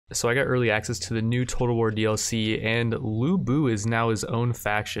So I got early access to the new Total War DLC, and Lu Bu is now his own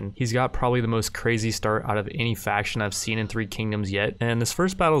faction. He's got probably the most crazy start out of any faction I've seen in Three Kingdoms yet, and this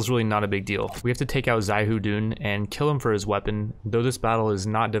first battle is really not a big deal. We have to take out Zaihu Dun and kill him for his weapon. Though this battle is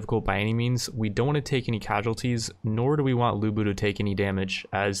not difficult by any means, we don't want to take any casualties, nor do we want Lu Bu to take any damage,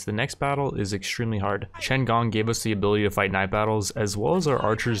 as the next battle is extremely hard. Chen Gong gave us the ability to fight night battles, as well as our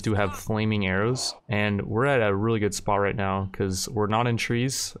archers do have flaming arrows, and we're at a really good spot right now because we're not in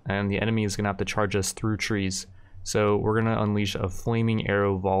trees and the enemy is gonna have to charge us through trees. So we're gonna unleash a flaming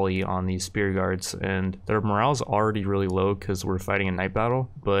arrow volley on these spear guards, and their morale's already really low because we're fighting a night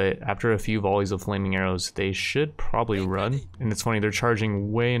battle, but after a few volleys of flaming arrows they should probably run. And it's funny, they're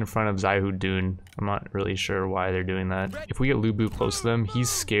charging way in front of Zaihu Dun. I'm not really sure why they're doing that. If we get Lu Bu close to them, he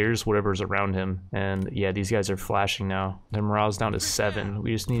scares whatever's around him, and yeah, these guys are flashing now. Their morale's down to 7.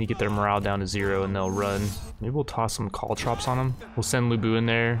 We just need to get their morale down to 0 and they'll run. Maybe we'll toss some call drops on them. We'll send Lu Bu in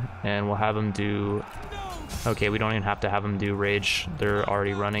there and we'll have him do... Okay, we don't even have to have them do rage. They're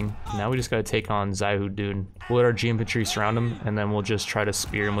already running. Now we just gotta take on Zaihu Dun. We'll let our G infantry surround him, and then we'll just try to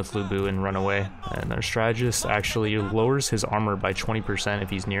spear him with Lu Bu and run away. And our strategist actually lowers his armor by 20% if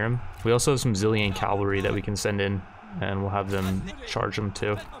he's near him. We also have some Zillion cavalry that we can send in, and we'll have them charge him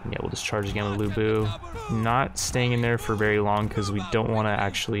too. Yeah, we'll just charge again with Lu Bu. Not staying in there for very long because we don't want to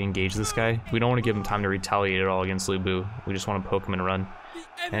actually engage this guy. We don't want to give him time to retaliate at all against Lu Bu. We just want to poke him and run.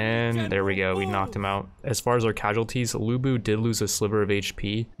 And there we go, we knocked him out. As far as our casualties, Lu Bu did lose a sliver of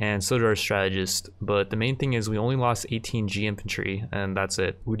HP, and so did our strategist, but the main thing is we only lost 18 G infantry, and that's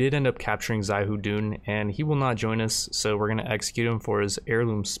it. We did end up capturing Zaihu Dun, and he will not join us, so we're gonna execute him for his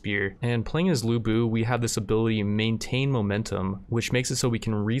heirloom spear. And playing as Lu Bu, we have this ability maintain momentum, which makes it so we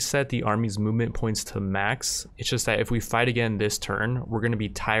can reset the army's movement points to max. It's just that if we fight again this turn, we're gonna be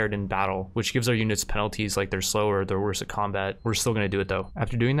tired in battle, which gives our units penalties like they're slower or they're worse at combat. We're still gonna do it though.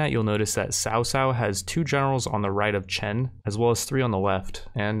 After doing that, you'll notice that Cao Cao has 2 generals on the right of Chen, as well as 3 on the left.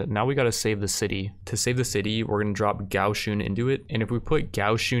 And now we gotta save the city. To save the city, we're gonna drop Gao Shun into it. And if we put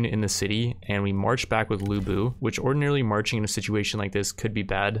Gao Shun in the city and we march back with Lu Bu, which ordinarily marching in a situation like this could be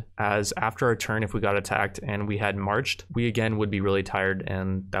bad, as after our turn, if we got attacked and we had marched, we again would be really tired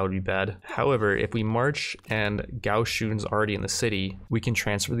and that would be bad. However, if we march and Gao Shun's already in the city, we can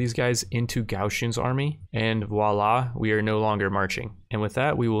transfer these guys into Gao Shun's army, and voila, we are no longer marching. And with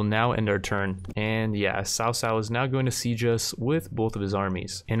that, we will now end our turn. And yeah, Cao Cao is now going to siege us with both of his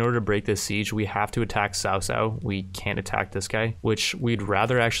armies. In order to break this siege, we have to attack Cao Cao. We can't attack this guy, which we'd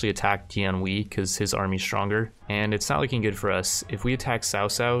rather actually attack Dian Wei because his army's stronger. And it's not looking good for us. If we attack Cao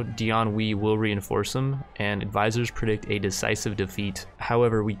Cao, Dian Wei will reinforce him, and advisors predict a decisive defeat.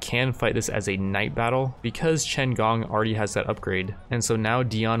 However, we can fight this as a night battle because Chen Gong already has that upgrade. And so now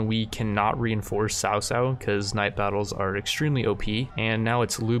Dian Wei cannot reinforce Cao Cao because night battles are extremely OP. And now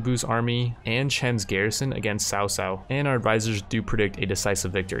it's Lu Bu's army and Chen's garrison against Cao Cao. And our advisors do predict a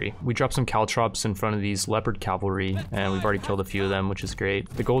decisive victory. We drop some caltrops in front of these leopard cavalry, and we've already killed a few of them, which is great.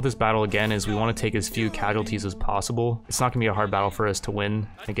 The goal of this battle again is we want to take as few casualties as possible. It's not gonna be a hard battle for us to win.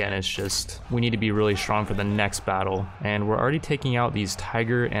 Again, it's just we need to be really strong for the next battle. And we're already taking out these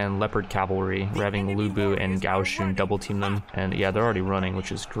tiger and leopard cavalry. We're having Lu Bu and Gao Shun double team them, and yeah, they're already running,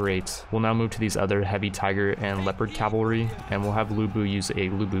 which is great. We'll now move to these other heavy tiger and leopard cavalry, and we'll have Lu Bu use a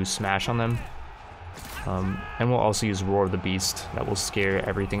Lu Bu smash on them. And we'll also use Roar of the Beast. That will scare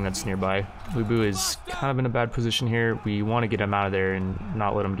everything that's nearby. Lu Bu is kind of in a bad position here. We want to get him out of there and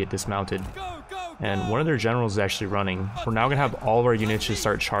not let him get dismounted. And one of their generals is actually running. We're now going to have all of our units just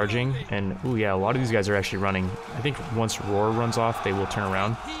start charging. And oh yeah, a lot of these guys are actually running. I think once Roar runs off, they will turn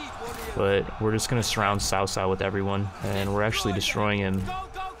around. But we're just going to surround Cao Cao with everyone. And we're actually destroying him.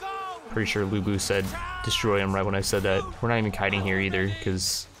 Pretty sure Lu Bu said destroy him right when I said that. We're not even kiting here either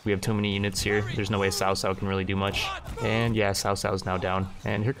because we have too many units here. There's no way Cao Cao can really do much. And yeah, Cao Cao is now down.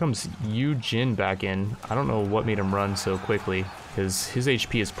 And here comes Yu Jin back in. I don't know what made him run so quickly because his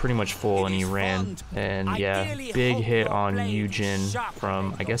HP is pretty much full and he ran. And yeah, big hit on Yu Jin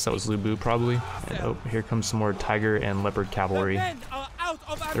from, I guess that was Lu Bu probably. And oh, here comes some more tiger and leopard cavalry.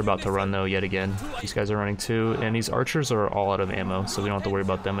 They're about to run though yet again. These guys are running too, and these archers are all out of ammo, so we don't have to worry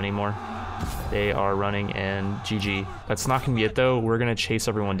about them anymore. They are running, and GG. That's not gonna be it though. We're gonna chase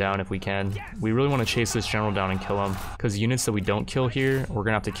everyone down if we can. We really want to chase this general down and kill him, because units that we don't kill here, we're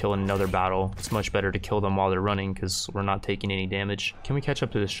gonna have to kill in another battle. It's much better to kill them while they're running because we're not taking any damage. Can we catch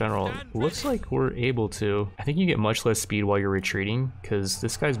up to this general? Looks like we're able to. I think you get much less speed while you're retreating because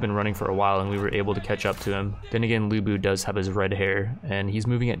this guy's been running for a while and we were able to catch up to him. Then again, Lu Bu does have his red hair and he's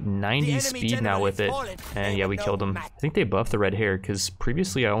moving at 90 speed now with it. And yeah, we killed him. I think they buffed the red hair because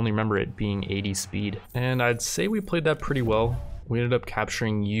previously I only remember it being 80 speed. And I'd say we played that pretty well. We ended up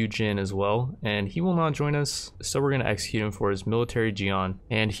capturing Yu Jin as well, and he will not join us, so we're going to execute him for his military Jian.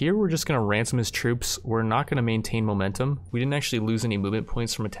 And here we're just going to ransom his troops. We're not going to maintain momentum. We didn't actually lose any movement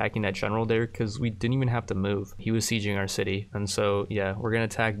points from attacking that general there because we didn't even have to move. He was sieging our city, and so yeah, we're going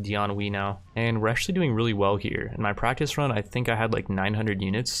to attack Dianhui now. And we're actually doing really well here. In my practice run, I think I had like 900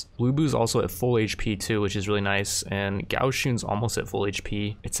 units. Lu Bu's also at full HP too, which is really nice, and Gao Shun's almost at full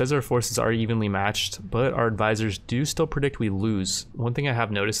HP. It says our forces are evenly matched, but our advisors do still predict we lose. One thing I have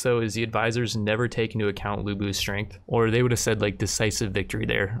noticed though is the advisors never take into account Lu Bu's strength, or they would have said like decisive victory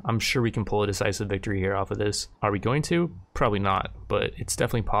there. I'm sure we can pull a decisive victory here off of this. Are we going to? Probably not, but it's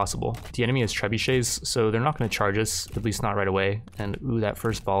definitely possible. The enemy has trebuchets, so they're not going to charge us, at least not right away. And ooh, that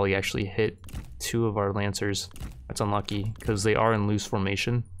first volley actually hit 2 of our lancers. That's unlucky because they are in loose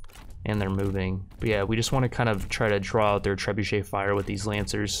formation and they're moving. But yeah, we just want to kind of try to draw out their trebuchet fire with these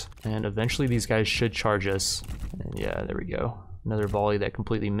lancers, and eventually these guys should charge us. And yeah, there we go. Another volley that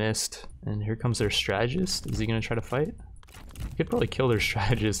completely missed. And here comes their strategist. Is he gonna try to fight? He could probably kill their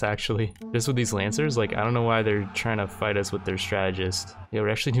strategist actually. Just with these lancers, like I don't know why they're trying to fight us with their strategist. Yeah, we're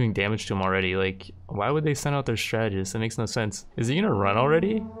actually doing damage to him already. Like, why would they send out their strategist? That makes no sense. Is he gonna run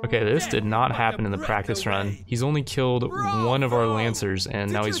already? Okay, this did not happen in the practice run. He's only killed 1 of our lancers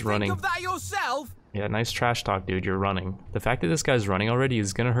and now he's running. Yeah, nice trash talk, dude. You're running. The fact that this guy's running already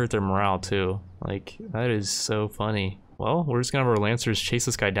is gonna hurt their morale too. Like, that is so funny. Well, we're just gonna have our lancers chase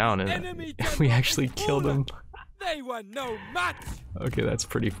this guy down, and we actually killed him. They were no match. Okay, that's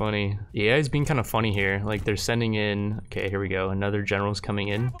pretty funny. The AI is being kind of funny here. Like they're sending in, okay, here we go. Another general's coming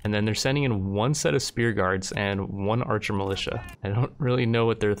in, and then they're sending in 1 set of spear guards and 1 archer militia. I don't really know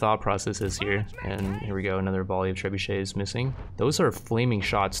what their thought process is here. And here we go, another volley of trebuchets missing. Those are flaming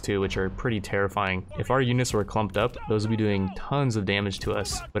shots too, which are pretty terrifying. If our units were clumped up, those would be doing tons of damage to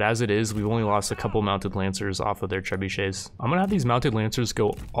us. But as it is, we've only lost a couple mounted lancers off of their trebuchets. I'm gonna have these mounted lancers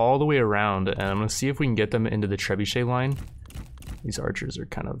go all the way around, and I'm gonna see if we can get them into the trebuchet line. These archers are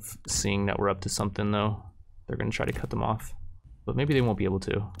kind of seeing that we're up to something though. They're gonna try to cut them off, but maybe they won't be able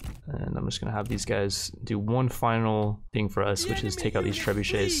to. And I'm just gonna have these guys do one final thing for us, which is take out these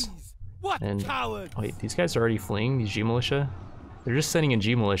trebuchets. And wait, these guys are already fleeing, these G militia? They're just sending in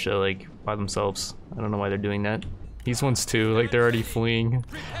G militia like by themselves. I don't know why they're doing that. These ones too, like they're already fleeing.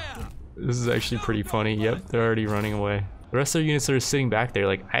 This is actually pretty funny. Yep, they're already running away. The rest of the units that are sitting back there,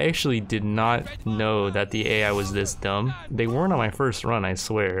 like, I actually did not know that the AI was this dumb. They weren't on my first run, I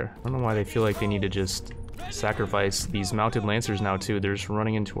swear. I don't know why they feel like they need to just sacrifice these mounted lancers now too. They're just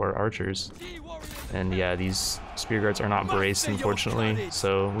running into our archers. And yeah, these spear guards are not braced, unfortunately,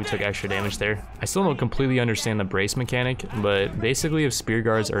 so we took extra damage there. I still don't completely understand the brace mechanic, but basically if spear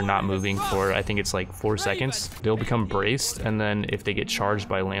guards are not moving for, I think it's like 4 seconds, they'll become braced, and then if they get charged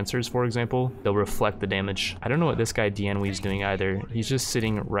by lancers, for example, they'll reflect the damage. I don't know what this guy Dianhui is doing either. He's just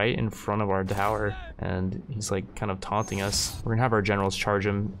sitting right in front of our tower, and he's like kind of taunting us. We're gonna have our generals charge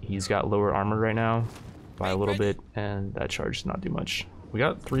him. He's got lower armor right now by a little bit, and that charge does not do much. We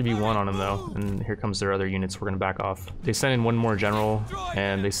got 3v1 on him though, and here comes their other units. We're gonna back off. They sent in 1 more general,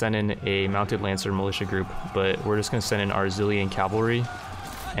 and they sent in a mounted lancer militia group, but we're just gonna send in our auxiliary cavalry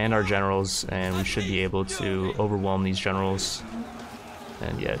and our generals, and we should be able to overwhelm these generals.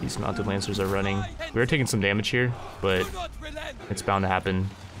 And yeah, these mounted lancers are running. We're taking some damage here, but it's bound to happen.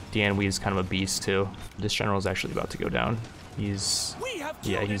 Dianhui is kind of a beast too. This general is actually about to go down. He's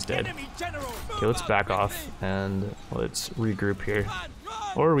dead. Okay, let's back off and let's regroup here.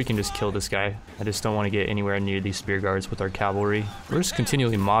 Or we can just kill this guy. I just don't want to get anywhere near these spear guards with our cavalry. We're just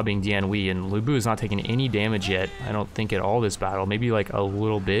continually mobbing Dianhui, and Lu Bu is not taking any damage yet. I don't think at all this battle. Maybe like a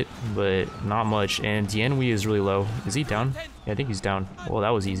little bit, but not much. And Dianhui is really low. Is he down? Yeah, I think he's down. Well, that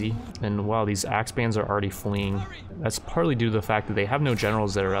was easy. And wow, these axe bands are already fleeing. That's partly due to the fact that they have no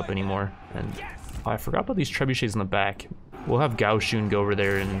generals that are up anymore. And oh, I forgot about these trebuchets in the back. We'll have Gao Shun go over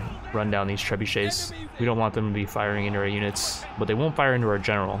there and run down these trebuchets. We don't want them to be firing into our units, but they won't fire into our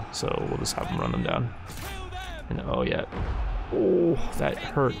general, so we'll just have them run them down. And oh yeah. Oh, that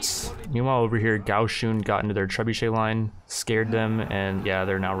hurts. Meanwhile over here, Gao Shun got into their trebuchet line, scared them, and yeah,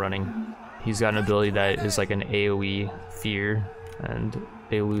 they're now running. He's got an ability that is like an AoE fear, and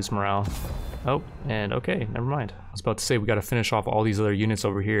they lose morale. Oh, and okay, never mind. I was about to say we got to finish off all these other units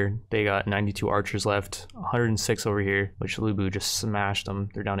over here. They got 92 archers left, 106 over here, which Lu Bu just smashed them.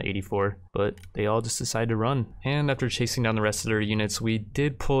 They're down to 84, but they all just decided to run. And after chasing down the rest of their units, we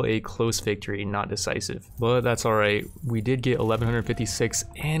did pull a close victory, not decisive. But that's all right. We did get 1156,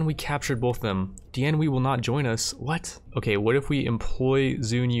 and we captured both of them. Dianhui will not join us. What? Okay, what if we employ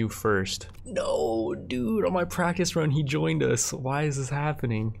Zunyu first? No, dude, on my practice run, he joined us. Why is this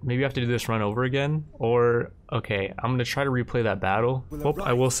happening? Maybe I have to do this run over again, or Okay, I'm gonna try to replay that battle. Well,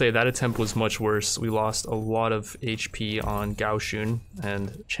 I will say that attempt was much worse. We lost a lot of HP on Gao Shun,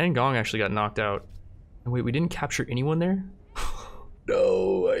 and Chen Gong actually got knocked out. And wait, we didn't capture anyone there?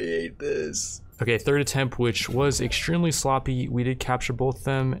 No, I hate this. Okay, third attempt, which was extremely sloppy. We did capture both of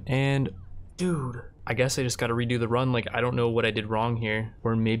them, and dude, I guess I just gotta redo the run. Like, I don't know what I did wrong here.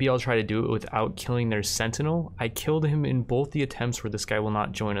 Or maybe I'll try to do it without killing their sentinel. I killed him in both the attempts where this guy will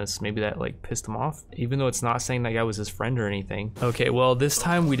not join us. Maybe that like pissed him off, even though it's not saying that guy was his friend or anything. Okay, well, this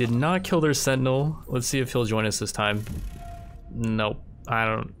time we did not kill their sentinel. Let's see if he'll join us this time. Nope, I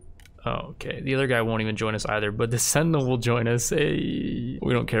don't. Oh, okay, the other guy won't even join us either, but the sentinel will join us. Hey,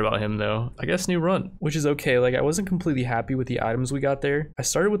 we don't care about him though. I guess new run, which is okay. Like, I wasn't completely happy with the items we got there. I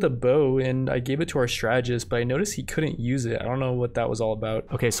started with a bow and I gave it to our strategist, but I noticed he couldn't use it. I don't know what that was all about.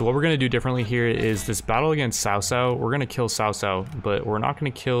 Okay, so what we're gonna do differently here is this battle against Cao Cao. We're gonna kill Cao Cao, but we're not gonna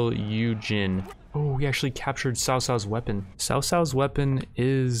kill Yu Jin. Oh, we actually captured Cao Cao's weapon. Cao Cao's weapon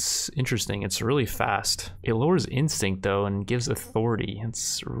is interesting. It's really fast. It lowers instinct though and gives authority.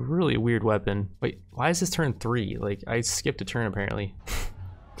 It's a really weird weapon. Wait, why is this turn 3? Like, I skipped a turn apparently.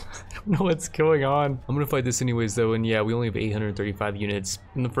 I don't know what's going on. I'm gonna fight this anyways though, and yeah, we only have 835 units.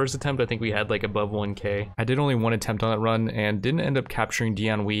 In the first attempt, I think we had like above 1k. I did only one attempt on that run and didn't end up capturing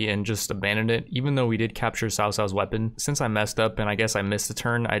Dian Wei and just abandoned it, even though we did capture Cao Cao's weapon. Since I messed up and I guess I missed the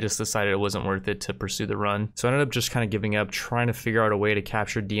turn, I just decided it wasn't worth it to pursue the run. So I ended up just kind of giving up, trying to figure out a way to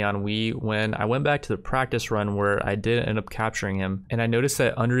capture Dian Wei when I went back to the practice run where I did end up capturing him. And I noticed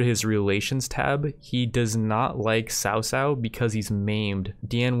that under his relations tab, he does not like Cao Cao because he's maimed.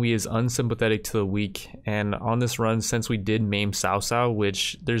 Dian Wei is unsympathetic to the weak, and on this run, since we did maim Cao Cao,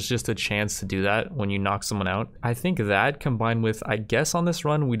 which there's just a chance to do that when you knock someone out, I think that combined with, I guess on this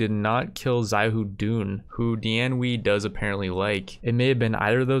run we did not kill Zaihu Dun, who Dian Wei does apparently like. It may have been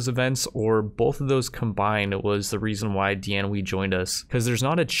either of those events or both of those combined was the reason why Dian Wei joined us, because there's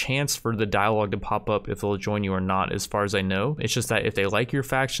not a chance for the dialogue to pop up if they'll join you or not, as far as I know. It's just that if they like your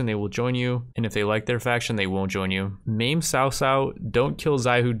faction, they will join you, and if they like their faction, they won't join you. Maim Cao Cao, don't kill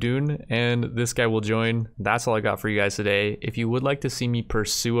Zaihu Dun, and this guy will join. That's all I got for you guys today. If you would like to see me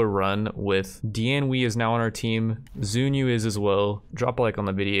pursue a run with Dian Wei is now on our team, Zunyu is as well, drop a like on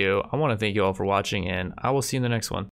the video. I want to thank you all for watching, and I will see you in the next one.